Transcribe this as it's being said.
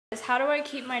how do I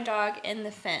keep my dog in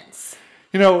the fence?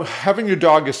 You know, having your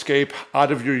dog escape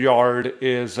out of your yard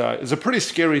is a pretty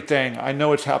scary thing. I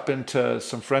know it's happened to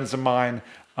some friends of mine.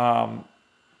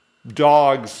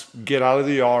 Dogs get out of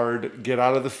the yard, get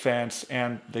out of the fence,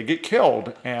 and they get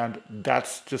killed. And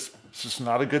that's just, it's just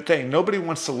not a good thing. Nobody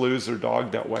wants to lose their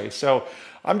dog that way. So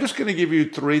I'm just going to give you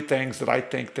 3 things that I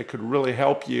think that could really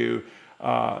help you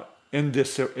in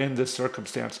this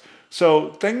circumstance.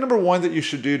 So thing number 1 that you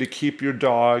should do to keep your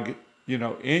dog, you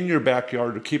know, in your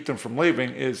backyard, to keep them from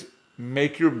leaving, is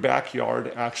make your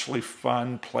backyard actually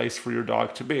fun place for your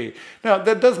dog to be. Now,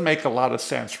 that does make a lot of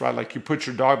sense, right? Like, you put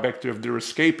your dog back there, if they're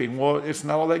escaping, well, it's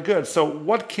not all that good. So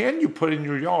what can you put in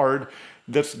your yard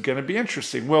that's going to be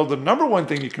interesting? Well, the number 1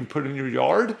 thing you can put in your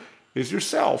yard is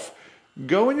yourself.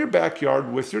 Go in your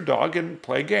backyard with your dog and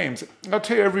play games. I'll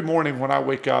tell you, every morning when I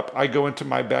wake up, I go into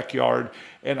my backyard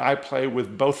and I play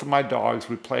with both of my dogs.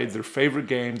 We play their favorite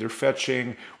game. They're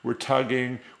fetching, we're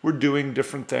tugging, we're doing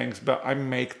different things, but I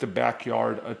make the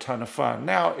backyard a ton of fun.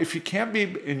 Now, if you can't be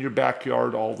in your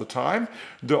backyard all the time,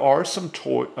 there are some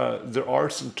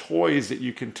toys that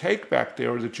you can take back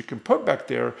there, that you can put back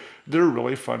there, that are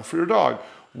really fun for your dog.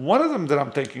 One of them that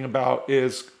I'm thinking about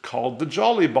is called the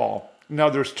Jolly Ball. Now,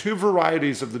 there's 2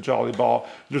 varieties of the Jolly Ball.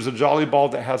 There's a Jolly Ball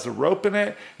that has a rope in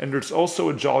it, and there's also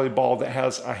a Jolly Ball that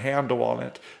has a handle on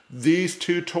it. These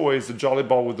 2 toys, the Jolly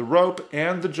Ball with the rope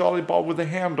and the Jolly Ball with the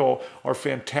handle, are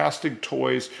fantastic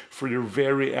toys for your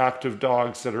very active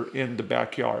dogs that are in the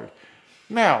backyard.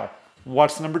 Now,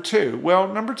 what's number 2? Well,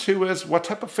 number 2 is, what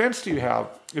type of fence do you have?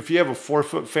 If you have a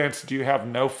 4-foot fence, do you have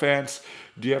no fence?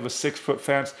 Do you have a 6-foot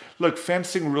fence? Look,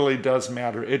 fencing really does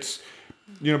matter. It's,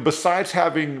 you know, besides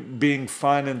being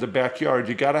fun in the backyard,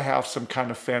 you got to have some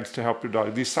kind of fence to help your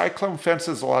dog. These cyclone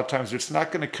fences, a lot of times, it's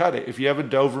not going to cut it. If you have a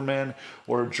Doberman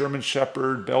or a German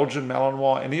Shepherd, Belgian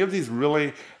Malinois, any of these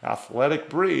really athletic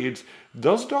breeds,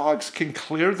 those dogs can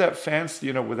clear that fence,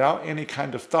 you know, without any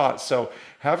kind of thought. So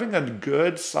having a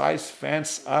good sized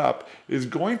fence up is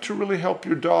going to really help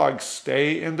your dog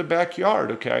stay in the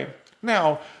backyard, okay?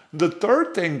 Now, the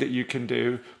 3rd thing that you can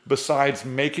do, besides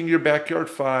making your backyard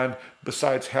fun,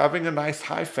 besides having a nice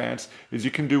high fence, is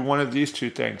you can do one of these 2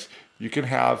 things. You can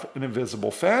have an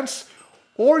invisible fence,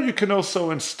 or you can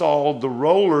also install the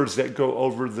rollers that go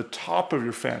over the top of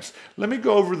your fence. Let me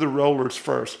go over the rollers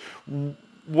first.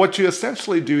 What you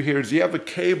essentially do here is you have a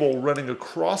cable running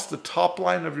across the top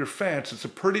line of your fence. It's a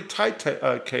pretty tight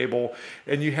cable,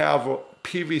 and you have a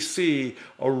PVC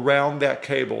around that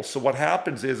cable. So what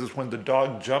happens is when the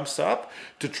dog jumps up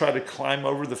to try to climb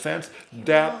over the fence,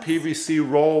 that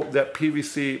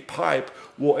PVC pipe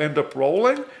will end up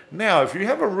rolling. Now, if you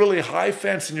have a really high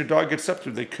fence and your dog gets up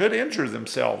there, they could injure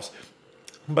themselves.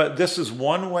 But this is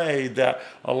one way that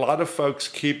a lot of folks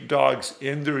keep dogs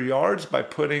in their yards, by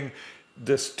putting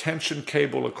this tension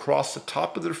cable across the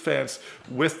top of their fence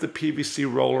with the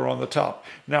PVC roller on the top.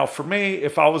 Now, for me,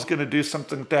 if I was going to do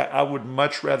something like that, I would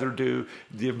much rather do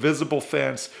the invisible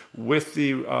fence with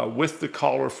the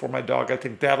collar for my dog. I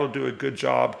think that'll do a good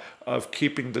job of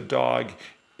keeping the dog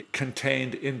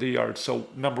contained in the yard. So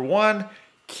number 1,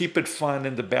 keep it fun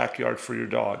in the backyard for your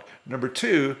dog. Number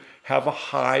 2, have a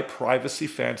high privacy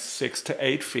fence, 6 to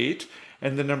 8 feet.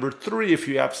 And then number 3, if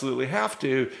you absolutely have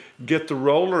to, get the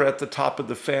roller at the top of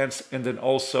the fence, and then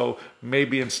also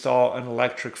maybe install an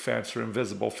electric fence or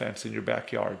invisible fence in your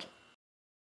backyard.